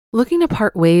Looking to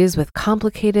part ways with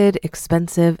complicated,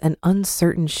 expensive, and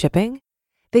uncertain shipping?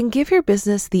 Then give your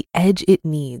business the edge it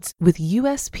needs with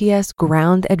USPS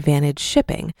Ground Advantage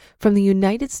shipping from the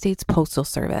United States Postal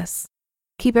Service.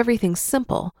 Keep everything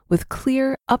simple with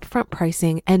clear, upfront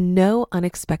pricing and no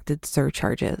unexpected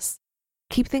surcharges.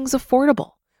 Keep things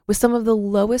affordable with some of the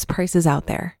lowest prices out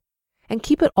there. And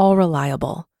keep it all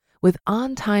reliable with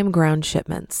on-time ground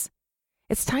shipments.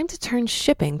 It's time to turn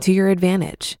shipping to your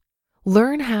advantage.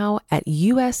 Learn how at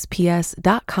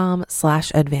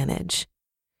USPS.com/advantage.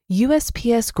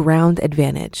 USPS Ground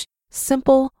Advantage.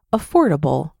 Simple,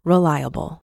 affordable,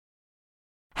 reliable.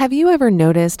 Have you ever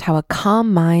noticed how a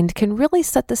calm mind can really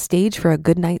set the stage for a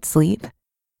good night's sleep?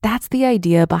 That's the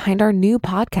idea behind our new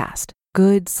podcast,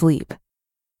 Good Sleep.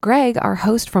 Greg, our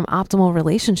host from Optimal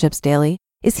Relationships Daily,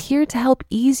 is here to help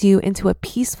ease you into a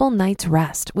peaceful night's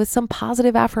rest with some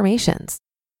positive affirmations.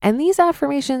 And these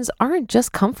affirmations aren't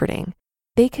just comforting.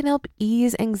 They can help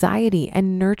ease anxiety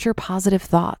and nurture positive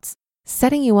thoughts,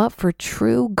 setting you up for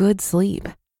true good sleep.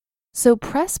 So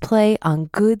press play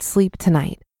on Good Sleep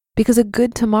tonight, because a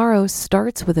good tomorrow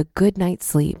starts with a good night's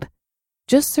sleep.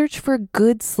 Just search for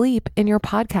Good Sleep in your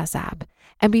podcast app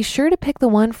and be sure to pick the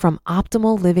one from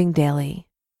Optimal Living Daily.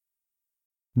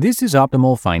 This is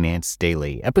Optimal Finance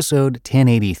Daily, episode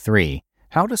 1083,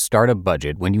 How to Start a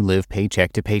Budget When You Live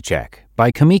Paycheck to Paycheck,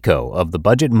 by Kumiko of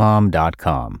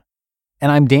thebudgetmom.com.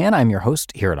 And I'm Dan, I'm your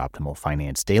host here at Optimal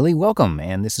Finance Daily. Welcome,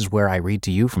 and this is where I read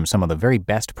to you from some of the very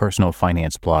best personal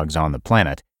finance blogs on the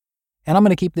planet. And I'm going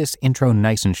to keep this intro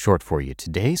nice and short for you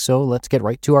today, so let's get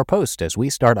right to our post as we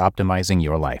start optimizing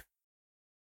your life.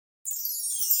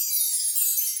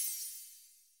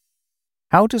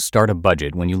 How to Start a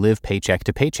Budget When You Live Paycheck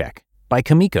to Paycheck, by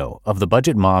Kumiko of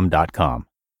thebudgetmom.com.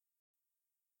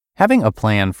 Having a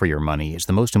plan for your money is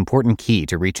the most important key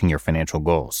to reaching your financial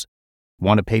goals.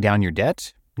 Want to pay down your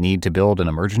debt? Need to build an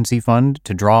emergency fund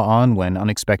to draw on when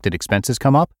unexpected expenses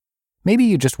come up? Maybe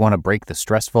you just want to break the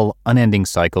stressful, unending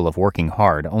cycle of working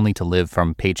hard only to live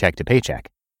from paycheck to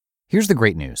paycheck. Here's the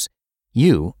great news.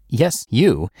 You, yes,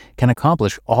 you, can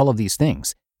accomplish all of these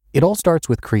things. It all starts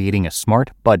with creating a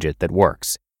smart budget that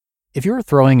works. If you're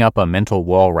throwing up a mental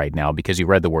wall right now because you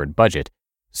read the word budget,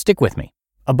 stick with me.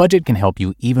 A budget can help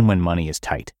you even when money is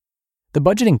tight. The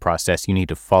budgeting process you need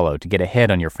to follow to get ahead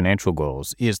on your financial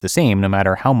goals is the same no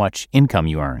matter how much income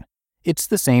you earn. It's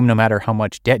the same no matter how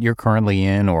much debt you're currently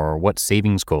in or what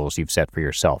savings goals you've set for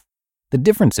yourself. The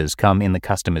differences come in the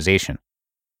customization.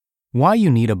 Why you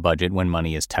need a budget when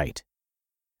money is tight.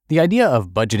 The idea of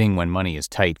budgeting when money is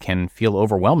tight can feel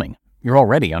overwhelming. You're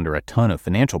already under a ton of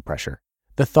financial pressure.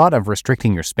 The thought of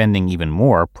restricting your spending even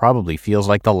more probably feels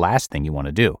like the last thing you want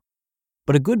to do.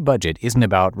 But a good budget isn't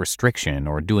about restriction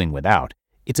or doing without.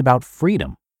 It's about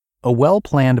freedom. A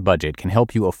well-planned budget can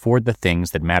help you afford the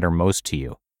things that matter most to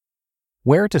you.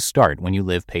 Where to start when you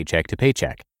live paycheck to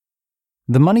paycheck?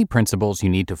 The money principles you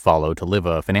need to follow to live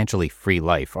a financially free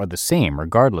life are the same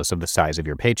regardless of the size of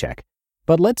your paycheck.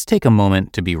 But let's take a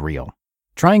moment to be real.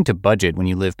 Trying to budget when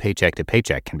you live paycheck to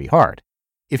paycheck can be hard.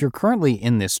 If you're currently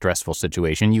in this stressful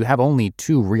situation, you have only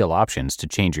two real options to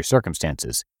change your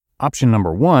circumstances. Option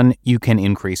number one, you can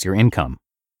increase your income.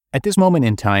 At this moment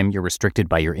in time, you're restricted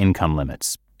by your income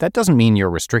limits. That doesn't mean you're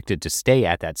restricted to stay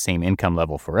at that same income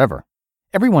level forever.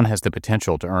 Everyone has the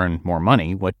potential to earn more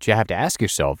money. What you have to ask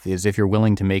yourself is if you're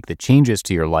willing to make the changes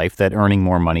to your life that earning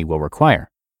more money will require.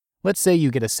 Let's say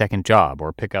you get a second job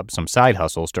or pick up some side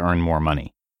hustles to earn more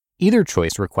money. Either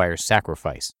choice requires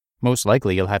sacrifice. Most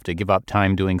likely you'll have to give up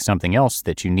time doing something else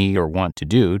that you need or want to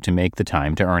do to make the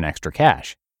time to earn extra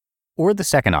cash. Or the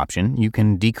second option, you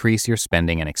can decrease your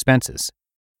spending and expenses.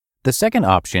 The second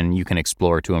option you can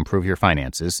explore to improve your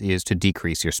finances is to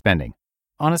decrease your spending.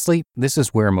 Honestly, this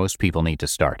is where most people need to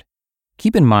start.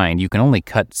 Keep in mind you can only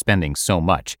cut spending so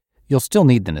much. You'll still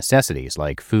need the necessities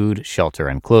like food, shelter,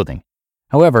 and clothing.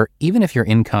 However, even if your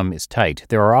income is tight,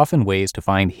 there are often ways to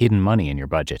find hidden money in your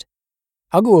budget.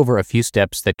 I'll go over a few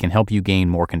steps that can help you gain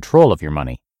more control of your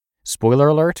money. Spoiler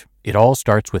alert, it all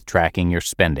starts with tracking your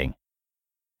spending.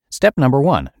 Step number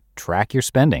 1, track your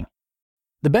spending.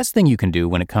 The best thing you can do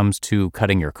when it comes to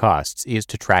cutting your costs is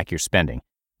to track your spending.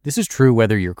 This is true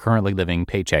whether you're currently living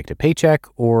paycheck to paycheck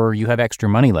or you have extra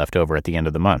money left over at the end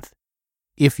of the month.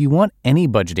 If you want any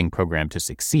budgeting program to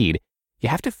succeed, you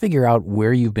have to figure out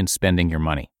where you've been spending your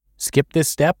money. Skip this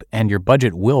step and your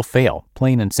budget will fail,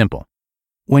 plain and simple.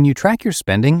 When you track your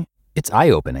spending, it's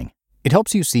eye-opening. It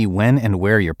helps you see when and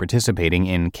where you're participating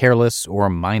in careless or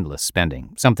mindless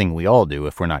spending, something we all do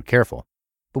if we're not careful.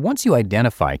 But once you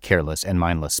identify careless and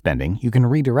mindless spending, you can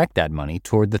redirect that money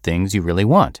toward the things you really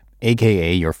want,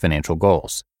 aka your financial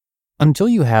goals. Until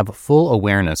you have full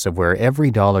awareness of where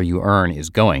every dollar you earn is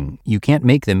going, you can't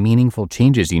make the meaningful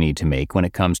changes you need to make when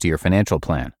it comes to your financial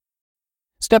plan.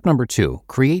 Step number 2,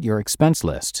 create your expense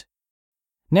list.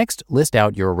 Next, list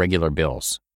out your regular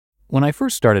bills. When I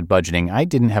first started budgeting, I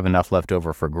didn't have enough left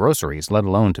over for groceries, let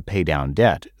alone to pay down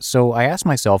debt, so I asked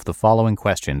myself the following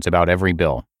questions about every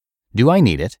bill. Do I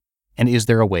need it? And is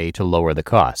there a way to lower the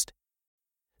cost?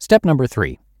 Step number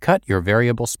 3, cut your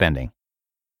variable spending.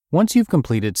 Once you've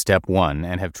completed step 1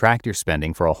 and have tracked your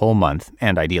spending for a whole month,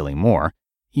 and ideally more,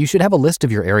 you should have a list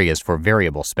of your areas for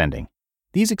variable spending.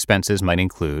 These expenses might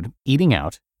include eating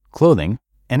out, clothing,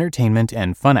 entertainment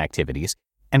and fun activities,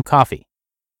 and coffee.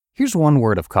 Here's one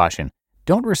word of caution.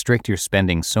 Don't restrict your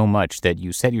spending so much that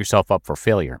you set yourself up for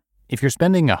failure. If you're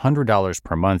spending $100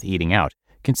 per month eating out,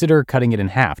 consider cutting it in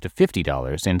half to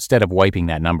 $50 instead of wiping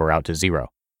that number out to zero.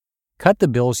 Cut the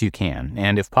bills you can,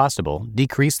 and if possible,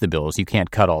 decrease the bills you can't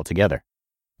cut altogether.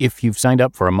 If you've signed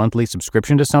up for a monthly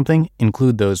subscription to something,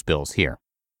 include those bills here.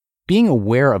 Being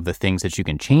aware of the things that you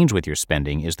can change with your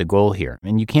spending is the goal here,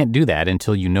 and you can't do that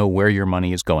until you know where your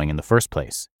money is going in the first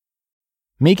place.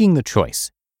 Making the choice.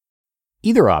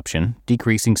 Either option,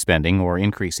 decreasing spending or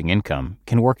increasing income,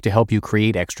 can work to help you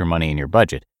create extra money in your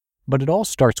budget, but it all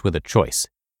starts with a choice.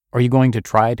 Are you going to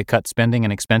try to cut spending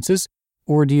and expenses,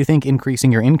 or do you think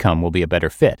increasing your income will be a better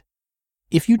fit?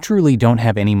 If you truly don't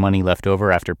have any money left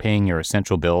over after paying your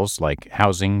essential bills like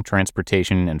housing,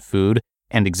 transportation, and food,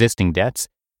 and existing debts,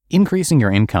 increasing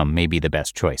your income may be the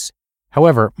best choice.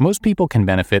 However, most people can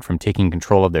benefit from taking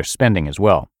control of their spending as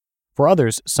well. For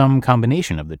others, some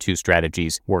combination of the two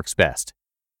strategies works best.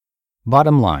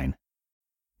 Bottom line.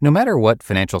 No matter what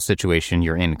financial situation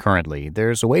you're in currently,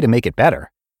 there's a way to make it better.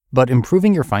 But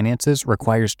improving your finances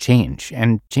requires change,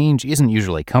 and change isn't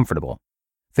usually comfortable.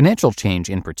 Financial change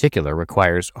in particular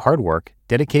requires hard work,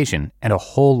 dedication, and a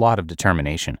whole lot of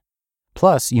determination.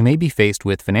 Plus, you may be faced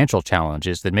with financial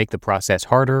challenges that make the process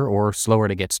harder or slower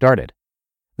to get started.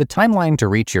 The timeline to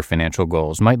reach your financial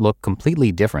goals might look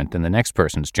completely different than the next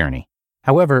person's journey.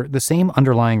 However, the same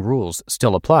underlying rules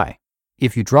still apply.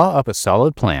 If you draw up a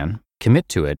solid plan, commit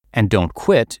to it, and don't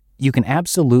quit, you can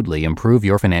absolutely improve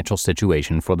your financial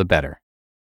situation for the better.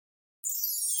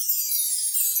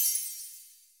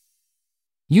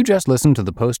 You just listened to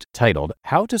the post titled,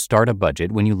 How to Start a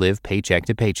Budget When You Live Paycheck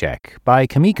to Paycheck by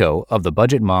Kumiko of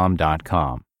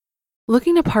thebudgetmom.com.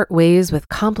 Looking to part ways with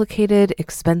complicated,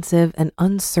 expensive, and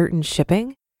uncertain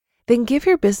shipping? Then give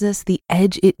your business the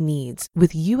edge it needs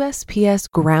with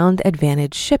USPS Ground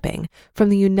Advantage shipping from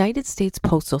the United States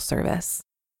Postal Service.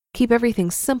 Keep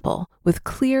everything simple with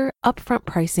clear, upfront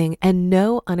pricing and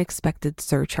no unexpected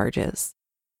surcharges.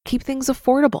 Keep things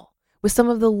affordable with some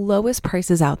of the lowest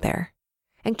prices out there.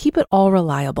 And keep it all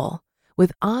reliable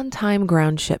with on-time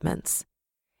ground shipments.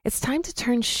 It's time to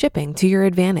turn shipping to your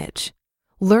advantage.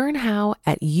 Learn how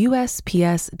at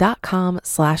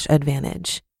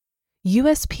USPS.com/advantage.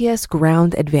 USPS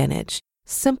Ground Advantage.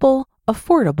 Simple,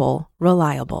 affordable,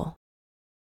 reliable.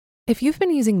 If you've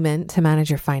been using Mint to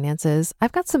manage your finances,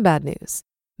 I've got some bad news.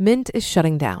 Mint is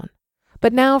shutting down.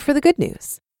 But now for the good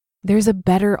news. There's a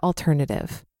better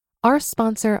alternative. Our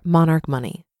sponsor, Monarch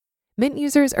Money. Mint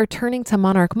users are turning to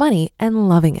Monarch Money and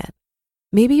loving it.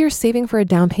 Maybe you're saving for a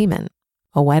down payment,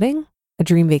 a wedding, a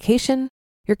dream vacation,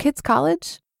 your kid's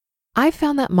college. I've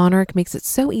found that Monarch makes it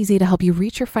so easy to help you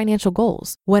reach your financial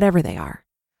goals, whatever they are.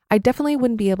 I definitely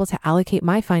wouldn't be able to allocate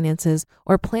my finances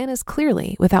or plan as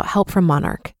clearly without help from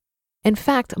Monarch. In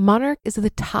fact, Monarch is the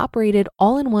top-rated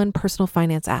all-in-one personal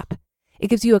finance app. It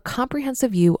gives you a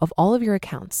comprehensive view of all of your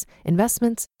accounts,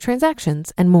 investments,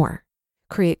 transactions, and more.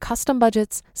 Create custom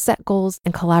budgets, set goals,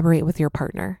 and collaborate with your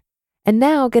partner. And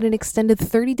now get an extended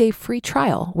 30-day free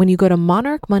trial when you go to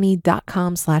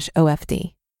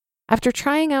monarchmoney.com/OFD. After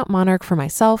trying out Monarch for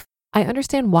myself, I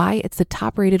understand why it's the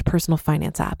top-rated personal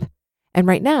finance app. And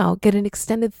right now, get an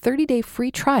extended 30-day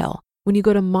free trial when you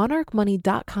go to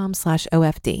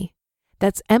monarchmoney.com/OFD.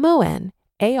 That's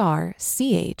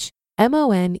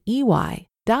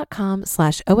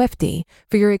monarchmoney.com/OFD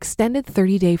for your extended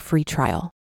 30-day free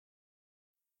trial.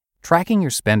 Tracking your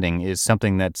spending is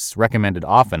something that's recommended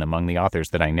often among the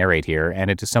authors that I narrate here, and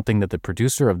it is something that the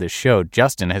producer of this show,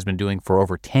 Justin, has been doing for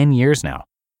over 10 years now.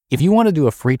 If you want to do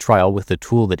a free trial with the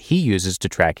tool that he uses to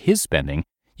track his spending,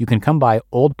 you can come by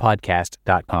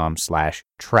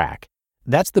oldpodcast.com/track.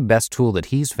 That's the best tool that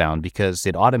he's found because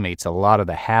it automates a lot of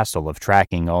the hassle of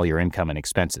tracking all your income and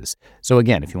expenses. So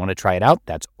again, if you want to try it out,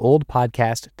 that's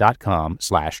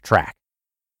oldpodcast.com/track.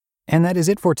 And that is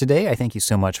it for today. I thank you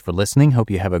so much for listening.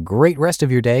 Hope you have a great rest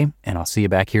of your day, and I'll see you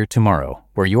back here tomorrow,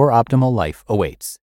 where your optimal life awaits.